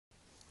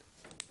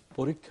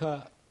পরীক্ষা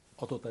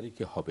কত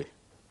তারিখে হবে?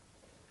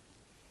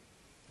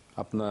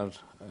 আপনার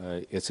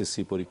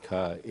এসএসসি পরীক্ষা,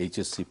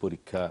 এইচএসসি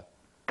পরীক্ষা,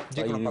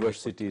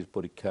 ইউনিভার্সিটির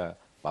পরীক্ষা,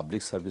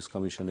 পাবলিক সার্ভিস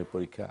কমিশনের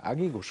পরীক্ষা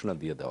আগেই ঘোষণা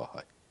দিয়ে দেওয়া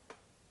হয়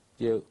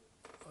যে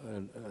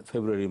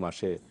ফেব্রুয়ারি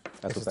মাসে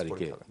এত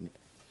তারিখে।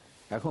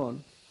 এখন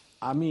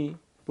আমি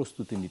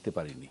প্রস্তুতি নিতে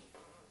পারিনি,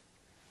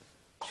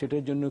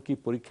 সেটার জন্য কি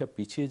পরীক্ষা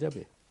পিছিয়ে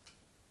যাবে?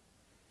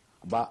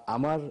 বা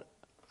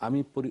আমি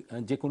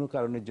যে কোনো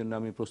কারণের জন্য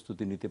আমি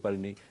প্রস্তুতি নিতে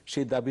পারিনি,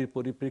 সেই দাবির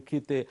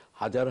পরিপ্রেক্ষিতে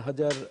হাজার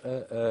হাজার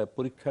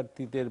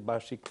পরীক্ষার্থীদের বা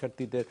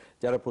শিক্ষার্থীদের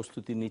যারা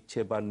প্রস্তুতি নিচ্ছে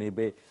বা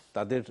নেবে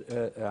তাদের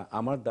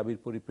আমার দাবির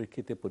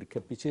পরিপ্রেক্ষিতে পরীক্ষা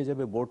পিছিয়ে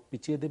যাবে, বোর্ড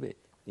পিছিয়ে দেবে,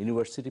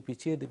 ইউনিভার্সিটি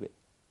পিছিয়ে দেবে।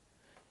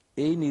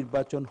 এই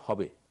নির্বাচন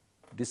হবে,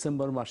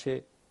 ডিসেম্বর মাসে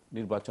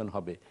নির্বাচন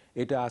হবে,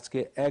 এটা আজকে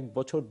 1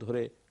 বছর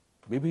ধরে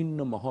বিভিন্ন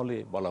মহলে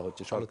বলা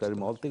হচ্ছে, সরকারি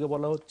মহল থেকে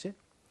বলা হচ্ছে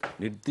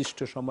নির্দিষ্ট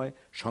সময়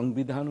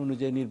সংবিধান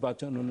অনুযায়ী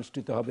নির্বাচন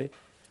অনুষ্ঠিত হবে,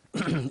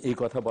 এই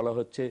কথা বলা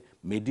হচ্ছে,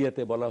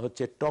 মিডিয়াতে বলা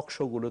হচ্ছে, টক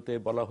শোগুলোতে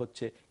বলা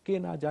হচ্ছে। কে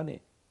না জানে?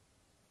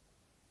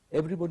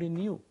 এভরিবডি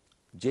নিউ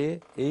যে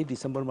এই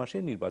ডিসেম্বর মাসে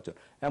নির্বাচন,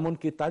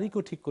 এমনকি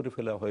তারিখও ঠিক করে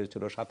ফেলা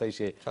হয়েছিল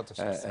 27শে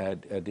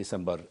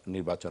ডিসেম্বর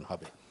নির্বাচন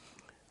হবে।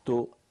 তো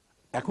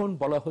এখন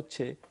বলা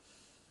হচ্ছে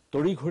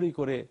তড়িঘড়ি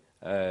করে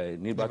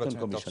নির্বাচন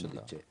কমিশন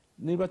দিচ্ছে।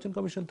 নির্বাচন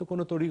কমিশন তো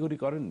কোনো তড়িঘড়ি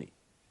করেননি,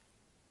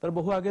 তার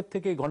বহু আগের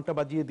থেকে ঘন্টা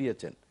বাজিয়ে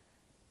দিয়েছেন,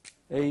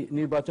 এই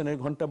নির্বাচনের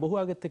ঘন্টা বহু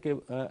আগের থেকে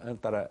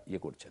তারা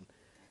ইয়ে করছেন।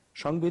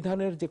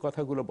 সংবিধানের যে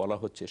কথাগুলো বলা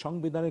হচ্ছে,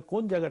 সংবিধানের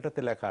কোন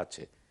জায়গাটাতে লেখা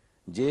আছে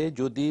যে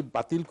যদি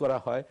বাতিল করা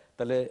হয়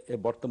তাহলে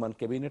বর্তমান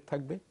ক্যাবিনেট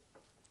থাকবে,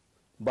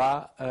 বা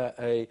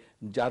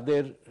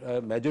যাদের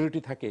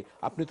মেজরিটি থাকে?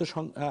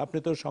 আপনি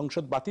তো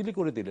সংসদ বাতিলই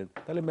করে দিলেন,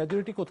 তাহলে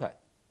মেজরিটি কোথায়?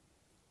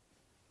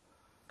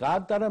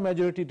 কার দ্বারা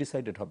মেজরিটি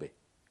ডিসাইডেড হবে?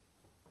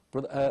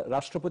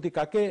 রাষ্ট্রপতি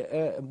কাকে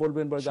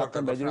বলবেন যে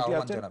আপনার মেজরিটি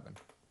আছে?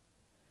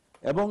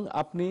 এবং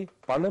আপনি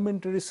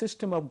পার্লামেন্টারি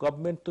সিস্টেম অফ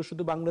গভর্নমেন্ট তো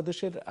শুধু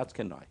বাংলাদেশের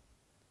আজকে নয়,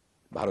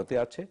 ভারতে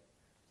আছে,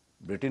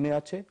 ব্রিটেনে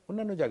আছে,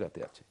 অন্যান্য জায়গাতে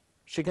আছে।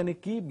 সেখানে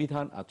কি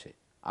বিধান আছে?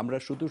 আমরা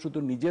শুধু শুধু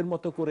নিজের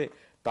মতো করে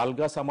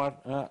তালগাছ আমার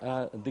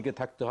দিকে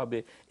থাকতে হবে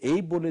এই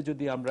বলে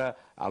যদি আমরা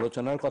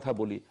আলোচনার কথা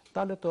বলি,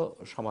 তাহলে তো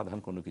সমাধান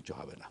কোনো কিছু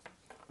হবে না।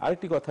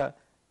 আরেকটি কথা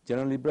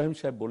জেনারেল ইব্রাহিম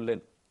সাহেব বললেন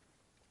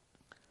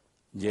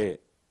যে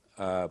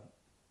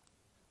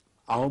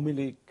আওয়ামী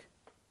লীগ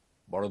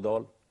বড়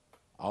দল,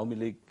 আওয়ামী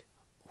লীগ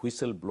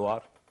হুইসেল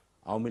ব্লোয়ার,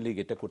 আওয়ামী লীগ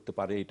এটা করতে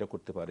পারে, এটা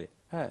করতে পারে।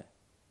 হ্যাঁ,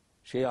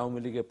 সেই আওয়ামী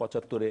লীগে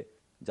 75-এ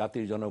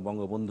জাতির জনক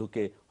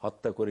বঙ্গবন্ধুকে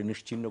হত্যা করে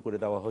নিশ্চিহ্ন করে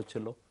দেওয়া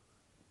হয়েছিল।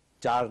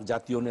 4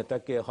 জাতীয়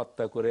নেতাকে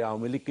হত্যা করে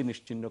আওয়ামী লীগকে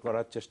নিশ্চিহ্ন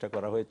করার চেষ্টা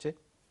করা হয়েছে।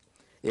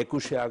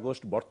 21শে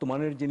আগস্ট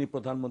বর্তমানের যিনি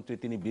প্রধানমন্ত্রী,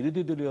 তিনি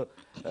বিরোধী দলীয়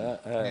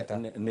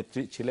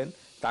নেত্রী ছিলেন,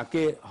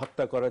 তাকে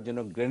হত্যা করার জন্য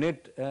গ্রেনেড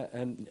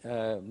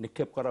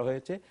নিক্ষেপ করা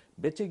হয়েছে।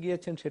 বেঁচে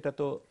গিয়েছেন সেটা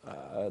তো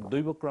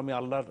দৈবক্রমে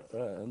আল্লাহর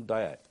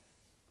দয়ায়।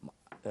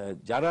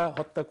 যারা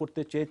হত্যা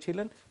করতে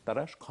চেয়েছিলেন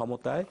তারা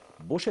ক্ষমতায়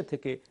বসে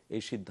থেকে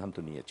এই সিদ্ধান্ত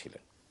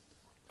নিয়েছিলেন।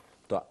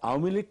 তো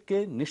আওয়ামী লীগকে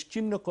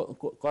নিশ্চিহ্ন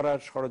করার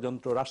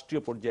ষড়যন্ত্র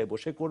রাষ্ট্রীয় পর্যায়ে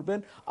বসে করবেন,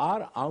 আর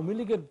আওয়ামী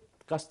লীগের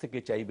কাছ থেকে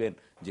চাইবেন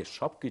যে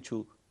সবকিছু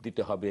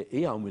দিতে হবে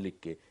এই আওয়ামী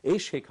লীগকে, এই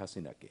শেখ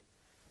হাসিনাকে।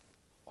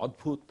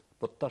 অদ্ভুত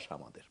প্রত্যাশা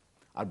আমাদের,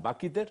 আর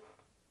বাকিদের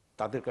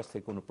তাদের কাছ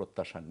থেকে কোনো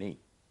প্রত্যাশা নেই।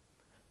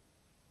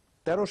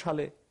 13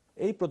 সালে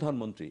এই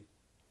প্রধানমন্ত্রী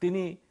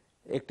তিনি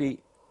একটি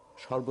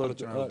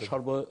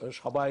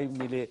সবাই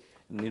মিলে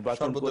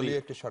নির্বাচন করি,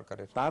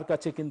 তার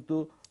কাছে কিন্তু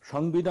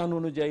সংবিধান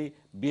অনুযায়ী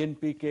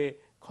বিএনপিকে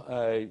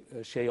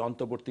সেই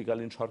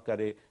অন্তর্বর্তীকালীন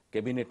সরকারে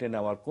ক্যাবিনেটে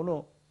নেওয়ার কোনো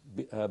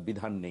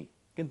বিধান নেই,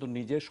 কিন্তু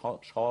নিজে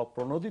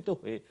স্বপ্রণোদিত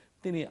হয়ে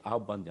তিনি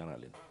আহ্বান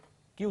জানালেন।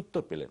 কি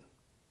উত্তর পেলেন?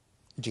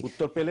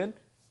 উত্তর পেলেন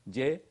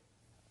যে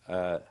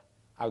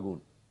আগুন,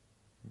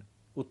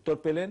 উত্তর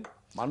পেলেন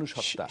মানুষ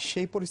হত্যা,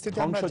 সেই পরিস্থিতি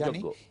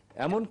ধ্বংসযজ্ঞ।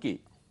 এমনকি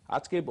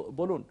আজকে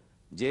বলুন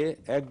যে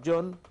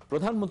একজন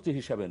প্রধানমন্ত্রী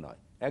হিসাবে নয়,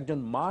 একজন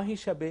মা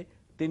হিসাবে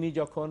তিনি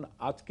যখন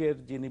আজকের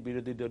যিনি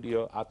বিরোধী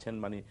দলীয় আছেন,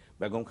 মানে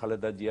বেগম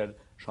খালেদা জিয়ার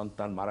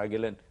সন্তান মারা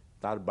গেলেন,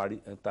 তার বাড়ি,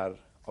 তার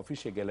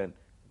অফিসে গেলেন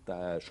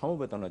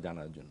সমবেদনা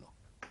জানার জন্য।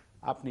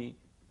 আপনি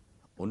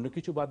অন্য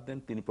কিছু বাদ দেন,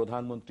 তিনি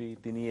প্রধানমন্ত্রী,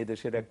 তিনি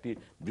এদেশের একটি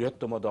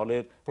বৃহত্তম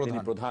দলের তিনি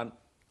প্রধান,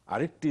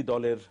 আরেকটি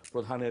দলের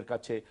প্রধানের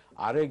কাছে,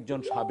 আরেকজন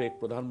সাবেক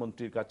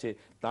প্রধানমন্ত্রীর কাছে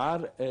তার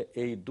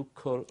এই দুঃখ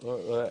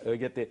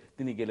ইয়েতে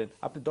তিনি গেলেন,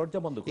 আপনি দরজা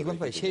বন্ধ করলেন।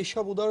 সেই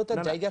সব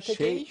উদারতার জায়গা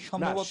থেকেই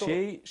সম্ভবত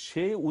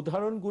সেই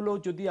উদাহরণগুলো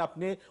যদি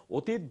আপনি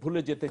অতীত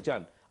ভুলে যেতে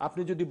চান,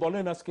 আপনি যদি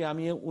বলেন আজকে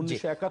আমি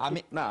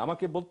 1971, না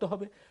আমাকে বলতে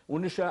হবে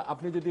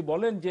আপনি যদি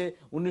বলেন যে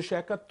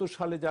 1971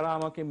 সালে যারা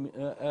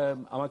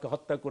আমাকে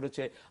হত্যা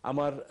করেছে,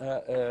 আমার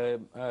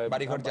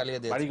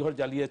বাড়িঘর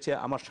জ্বালিয়েছে,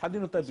 আমার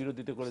স্বাধীনতার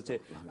বিরোধিতা করেছে,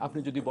 আপনি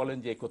যদি বলেন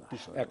যে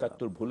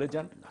 71 ভুলে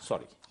যান,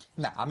 সরি।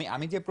 না,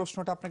 আমি যে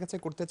প্রশ্নটা আপনার কাছে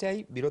করতে চাই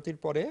বিরতির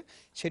পরে,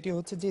 সেটি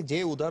হচ্ছে যে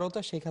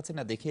উদারতা শেখ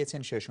হাসিনা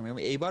দেখিয়েছেন সেই সময়,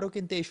 এইবারও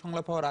কিন্তু এই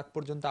সংলাপ হওয়ার আগ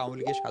পর্যন্ত আওয়ামী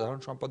লীগের সাধারণ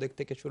সম্পাদক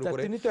থেকে শুরু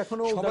করে তিনি তো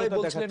এখনো সবাই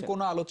বলছিলেন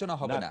কোনো আলোচনা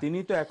হবে না, তিনি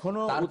তো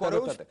এখনো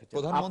তারপরেও উদারতা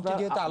দেখাচ্ছেন। প্রধানমন্ত্রী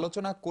যেহেতু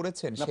আলোচনা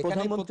করেছেন না,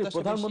 সেখানে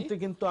প্রধানমন্ত্রী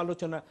কিন্তু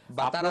আলোচনা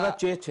বা তারা আপনারা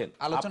চেয়েছেন,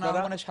 আলোচনা আপনারা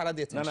আহ্বানে সাড়া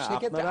দিয়েছেন। না, না,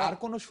 সেক্ষেত্রে আপনারা- আর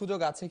কোনো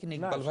সুযোগ আছে কি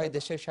ইকবাল ভাই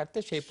দেশের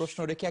স্বার্থে? সেই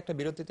প্রশ্ন রেখে একটা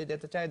বিরতিতে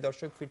যেতে চাই।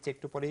 দর্শক ফিরছে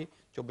একটু পরেই,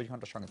 24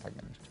 ঘন্টার সঙ্গে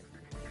থাকবেন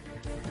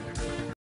নিশ্চয়ই।